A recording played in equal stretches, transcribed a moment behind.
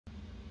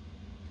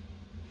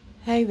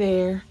Hey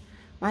there,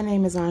 my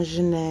name is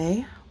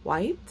Anjanae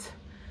White.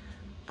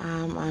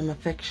 I'm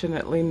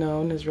affectionately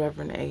known as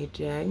Reverend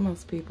AJ.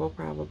 Most people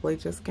probably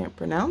just can't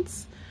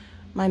pronounce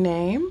my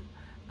name.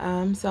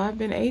 So I've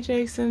been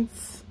AJ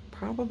since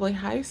probably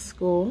high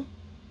school.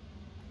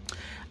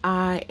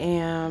 I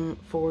am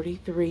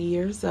 43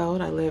 years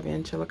old. I live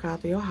in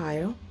Chillicothe,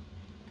 Ohio.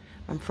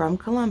 I'm from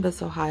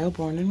Columbus, Ohio,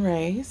 born and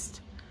raised.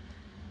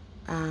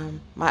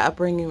 My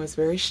upbringing was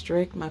very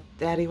strict. My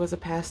daddy was a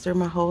pastor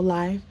my whole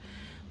life.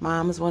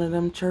 Mom is one of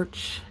them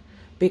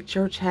big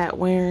church hat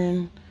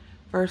wearing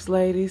first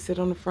ladies, sit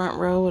on the front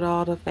row with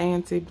all the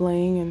fancy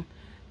bling and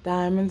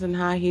diamonds and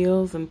high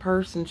heels and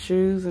purse and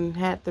shoes and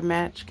hat to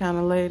match kind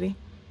of lady.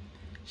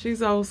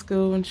 She's old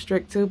school and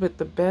strict too, but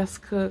the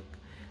best cook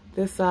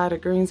this side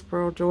of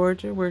Greensboro,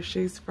 Georgia, where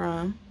she's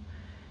from.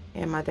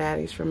 And my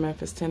daddy's from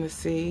Memphis,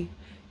 Tennessee.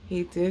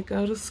 He did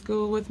go to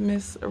school with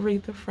Miss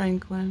Aretha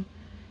Franklin.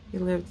 He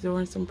lived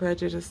during some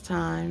prejudiced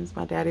times.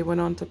 My daddy went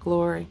on to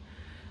glory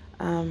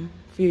a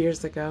few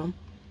years ago.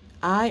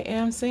 I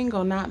am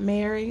single, not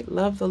married.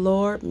 Love the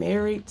Lord,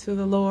 married to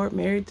the Lord,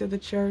 married to the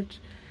church.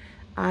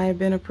 I've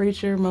been a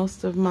preacher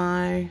most of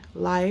my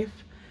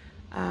life.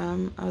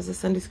 I was a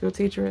Sunday school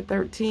teacher at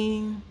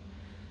 13.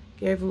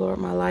 Gave the Lord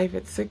my life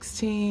at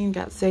 16.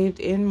 Got saved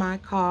in my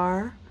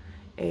car,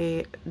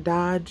 a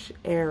Dodge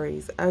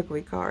Aries,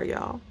 ugly car,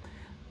 y'all.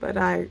 But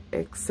I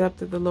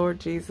accepted the Lord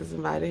Jesus,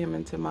 invited him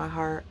into my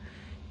heart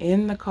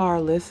in the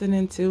car,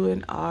 listening to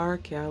an R.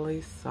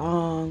 Kelly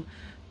song.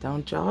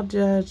 Don't y'all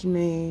judge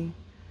me.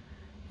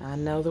 I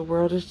know the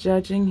world is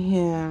judging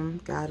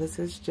him. God is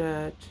his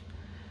judge.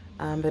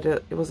 But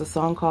it was a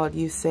song called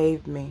You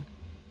Saved Me.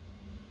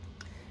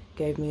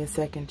 Gave me a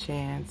second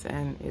chance,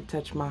 and it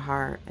touched my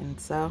heart. And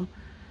so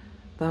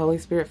the Holy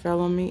Spirit fell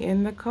on me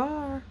in the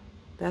car.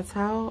 That's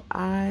how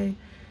I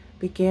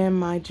began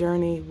my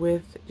journey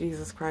with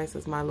Jesus Christ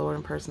as my Lord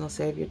and personal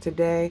Savior.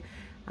 Today,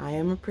 I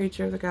am a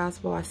preacher of the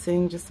gospel. I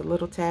sing just a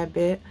little tad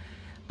bit.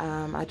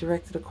 I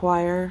directed a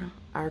choir.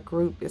 Our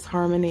group is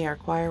Harmony. Our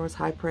choir was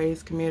High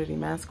Praise Community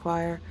Mass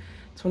Choir.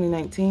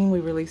 2019, we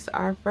released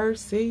our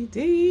first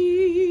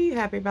CD.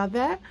 Happy about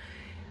that.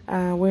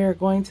 We're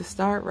going to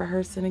start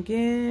rehearsing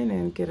again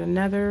and get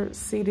another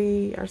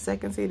CD, our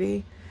second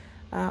CD,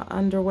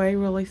 underway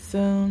really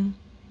soon.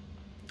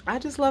 I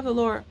just love the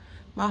Lord.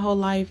 My whole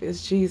life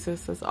is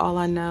Jesus. That's all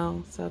I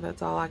know. So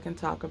that's all I can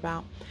talk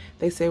about.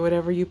 They say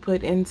whatever you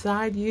put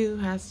inside you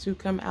has to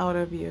come out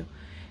of you.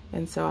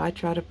 And so I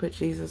try to put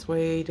Jesus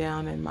way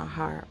down in my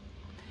heart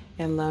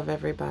and love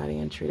everybody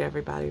and treat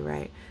everybody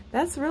right.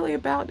 That's really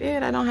about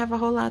it. I don't have a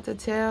whole lot to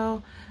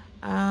tell.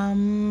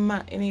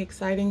 Any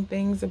exciting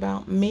things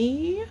about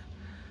me?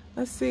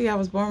 Let's see. I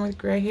was born with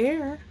gray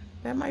hair.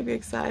 That might be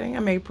exciting. I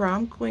made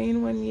prom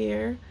queen one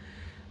year.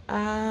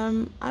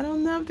 I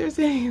don't know if there's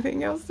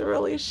anything else to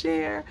really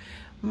share.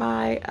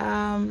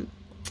 My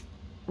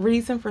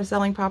reason for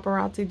selling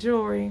paparazzi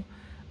jewelry,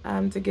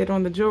 to get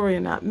on the jewelry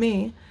and not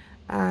me.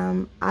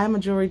 I'm a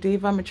jewelry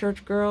diva. I'm a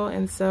church girl,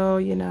 and so,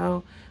 you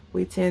know,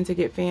 we tend to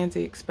get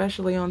fancy,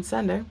 especially on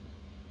Sunday.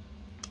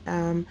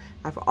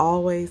 I've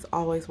always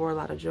wore a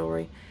lot of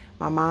jewelry.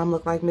 My mom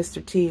looked like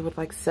Mr. T with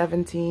like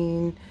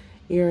 17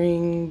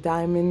 earring,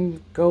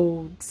 diamond,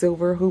 gold,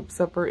 silver hoops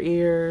up her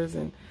ears,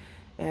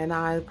 and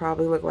I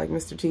probably look like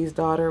Mr. T's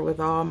daughter with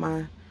all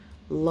my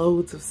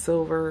loads of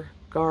silver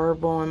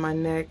garb on my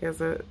neck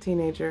as a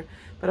teenager.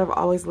 But I've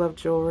always loved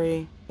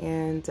jewelry,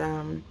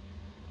 and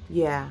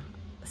yeah,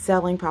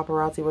 selling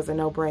paparazzi was a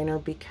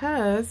no-brainer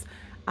because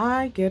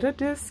I get a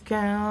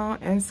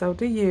discount, and so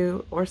do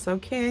you, or so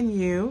can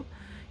you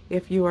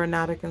if you are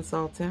not a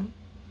consultant.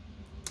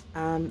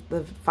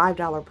 The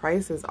 $5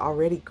 price is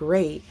already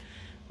great,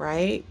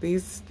 right?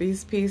 These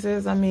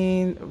pieces, I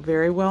mean,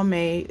 very well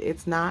made.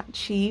 It's not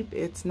cheap.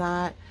 It's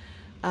not,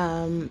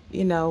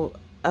 you know,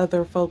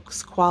 other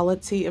folks'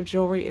 quality of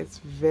jewelry. It's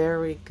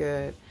very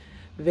good,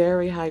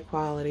 very high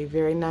quality,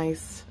 very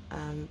nice,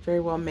 very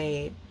well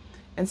made.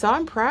 And so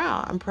I'm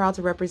proud. I'm proud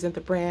to represent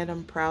the brand.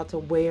 I'm proud to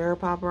wear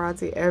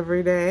paparazzi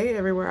every day,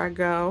 everywhere I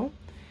go.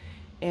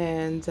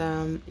 And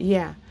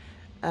yeah,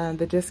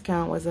 the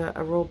discount was a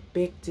real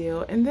big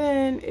deal. And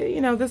then,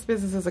 you know, this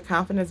business is a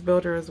confidence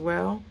builder as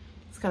well.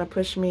 It's kind of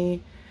pushed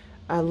me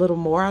a little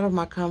more out of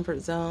my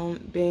comfort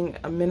zone. Being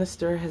a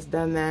minister has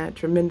done that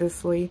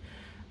tremendously,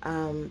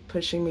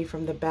 pushing me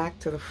from the back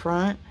to the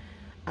front.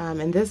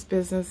 In this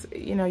business,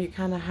 you know, you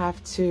kind of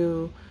have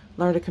to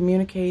learn to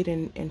communicate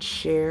and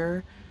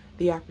share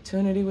the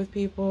opportunity with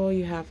people.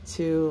 You have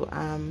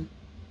to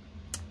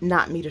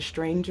not meet a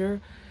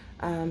stranger,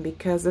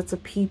 because it's a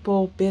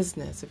people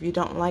business. If you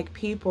don't like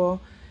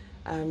people,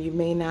 you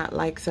may not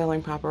like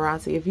selling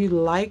paparazzi. If you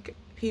like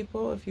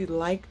people, if you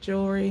like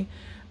jewelry,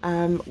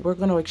 we're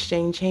going to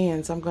exchange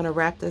hands. I'm going to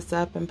wrap this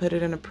up and put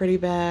it in a pretty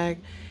bag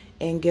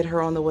and get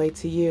her on the way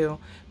to you.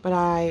 But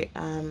I,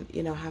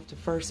 you know, have to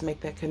first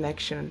make that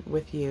connection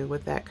with you,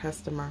 with that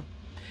customer.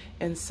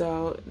 And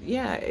so,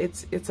 yeah,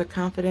 it's a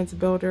confidence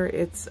builder.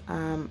 It's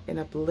an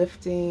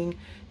uplifting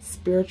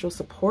spiritual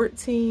support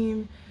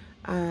team.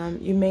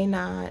 You may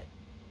not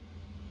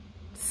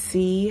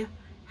see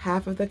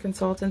half of the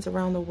consultants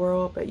around the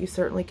world, but you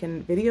certainly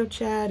can video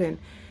chat and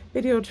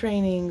video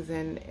trainings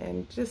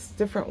and just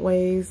different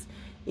ways,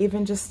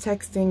 even just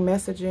texting,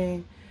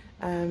 messaging,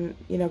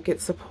 you know,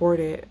 get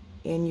supported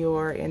in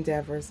your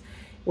endeavors,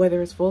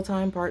 whether it's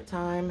full-time,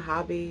 part-time,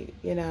 hobby,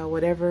 you know,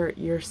 whatever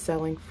you're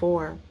selling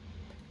for.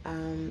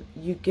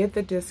 You get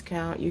the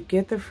discount, you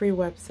get the free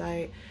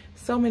website,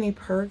 so many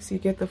perks, you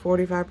get the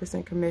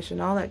 45% commission,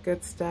 all that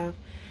good stuff.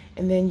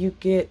 And then you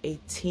get a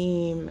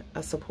team,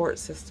 a support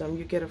system,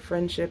 you get a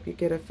friendship, you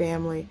get a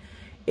family.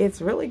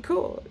 It's really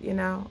cool, you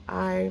know.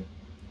 I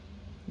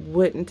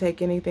wouldn't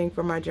take anything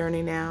from my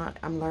journey now.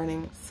 I'm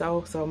learning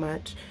so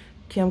much.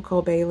 Kim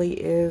Cole Bailey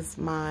is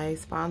my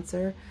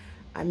sponsor.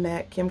 I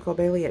met Kim Cole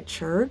Bailey at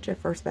church, at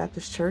First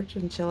Baptist Church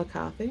in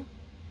Chillicothe.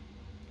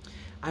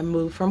 I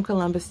moved from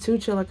Columbus to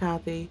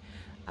Chillicothe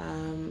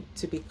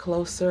to be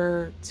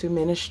closer to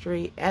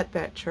ministry at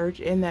that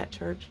church, in that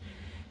church.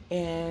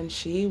 And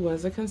she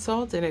was a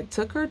consultant. It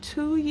took her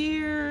 2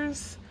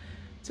 years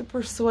to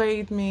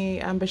persuade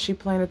me, but she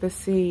planted the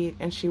seed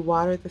and she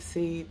watered the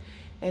seed,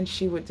 and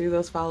she would do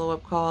those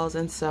follow-up calls.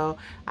 And so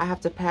I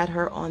have to pat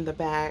her on the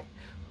back.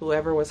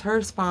 Whoever was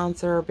her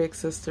sponsor or big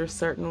sister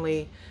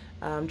certainly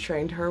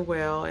trained her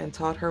well and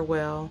taught her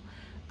well.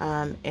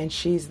 And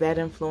she's that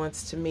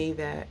influence to me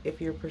that if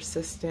you're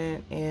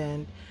persistent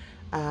and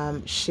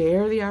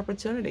share the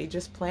opportunity,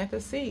 just plant the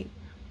seed,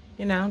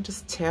 you know,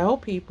 just tell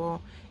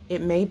people. It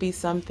may be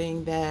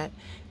something that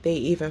they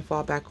even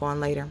fall back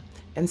on later.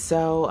 And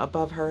so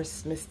above her,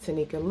 Miss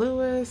Tanika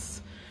Lewis,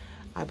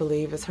 I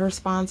believe, is her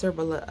sponsor.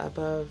 But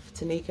above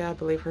Tanika, I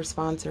believe her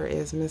sponsor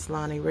is Miss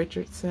Lonnie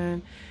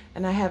Richardson.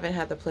 And I haven't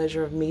had the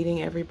pleasure of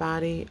meeting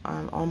everybody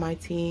on my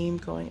team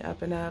going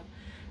up and up.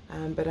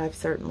 But I've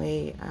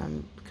certainly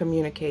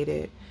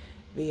communicated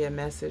via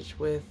message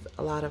with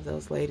a lot of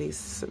those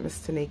ladies.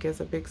 Miss Tanika is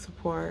a big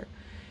support.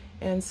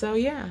 And so,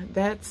 yeah,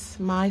 that's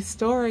my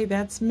story.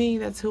 That's me.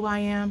 That's who I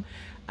am.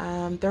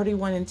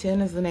 31 and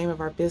 10 is the name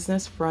of our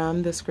business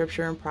from the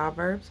scripture in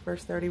Proverbs,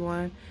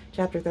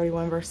 chapter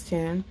 31, verse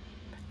 10.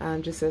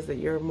 Just says that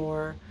you're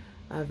more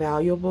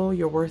valuable.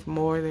 You're worth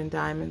more than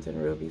diamonds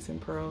and rubies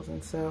and pearls.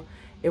 And so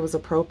it was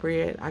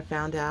appropriate. I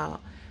found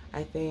out,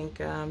 I think,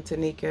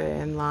 Tanika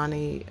and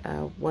Lonnie,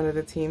 one of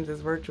the teams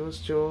is Virtuous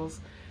Jewels,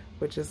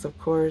 which is, of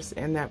course,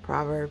 in that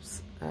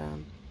Proverbs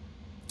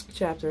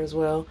chapter as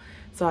well.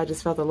 So I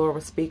just felt the Lord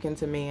was speaking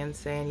to me and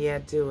saying, yeah,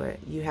 do it.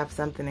 You have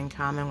something in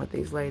common with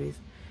these ladies.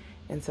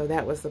 And so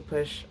that was the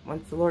push.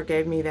 Once the Lord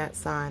gave me that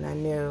sign, I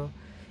knew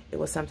it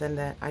was something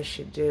that I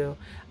should do.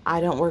 I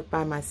don't work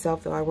by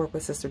myself, though. I work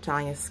with Sister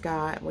Tanya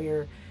Scott.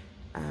 We're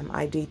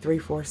ID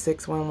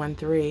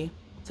 346113.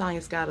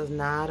 Tanya Scott is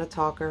not a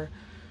talker,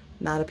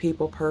 not a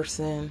people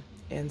person.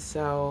 And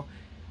so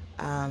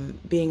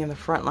being in the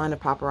front line of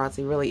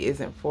paparazzi really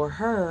isn't for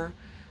her.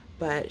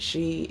 But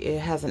she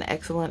has an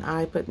excellent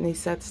eye putting these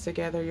sets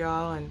together,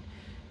 y'all, and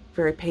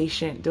very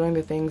patient, doing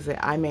the things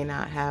that I may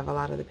not have a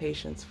lot of the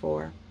patience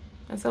for.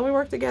 And so we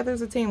work together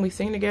as a team. We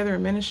sing together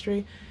in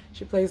ministry.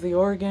 She plays the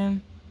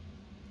organ,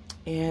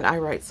 and I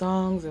write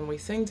songs, and we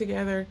sing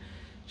together.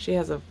 She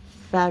has a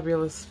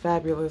fabulous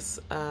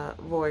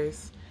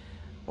voice.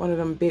 One of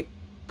them big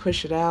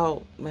push it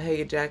out,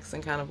 Mahalia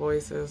Jackson kind of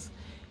voices.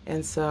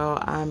 And so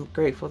I'm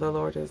grateful the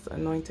Lord has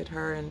anointed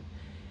her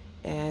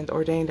and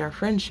ordained our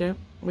friendship.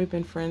 We've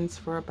been friends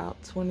for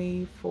about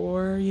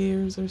 24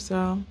 years or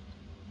so.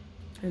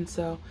 And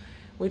so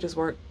we just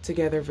work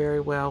together very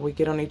well. We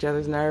get on each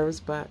other's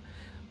nerves, but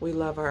we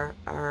love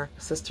our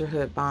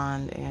sisterhood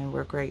bond, and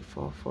we're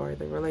grateful for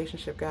the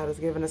relationship God has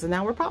given us. And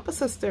now we're Papa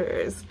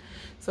Sisters.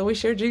 So we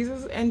share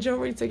Jesus and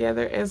jewelry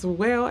together, as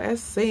well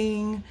as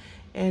sing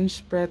and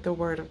spread the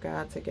word of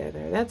God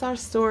together. That's our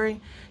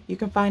story. You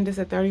can find us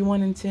at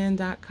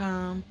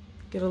 31and10.com.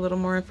 Get a little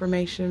more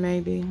information,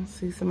 maybe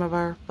see some of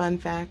our fun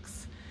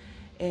facts.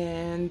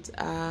 And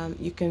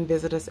you can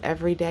visit us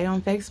every day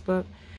on Facebook.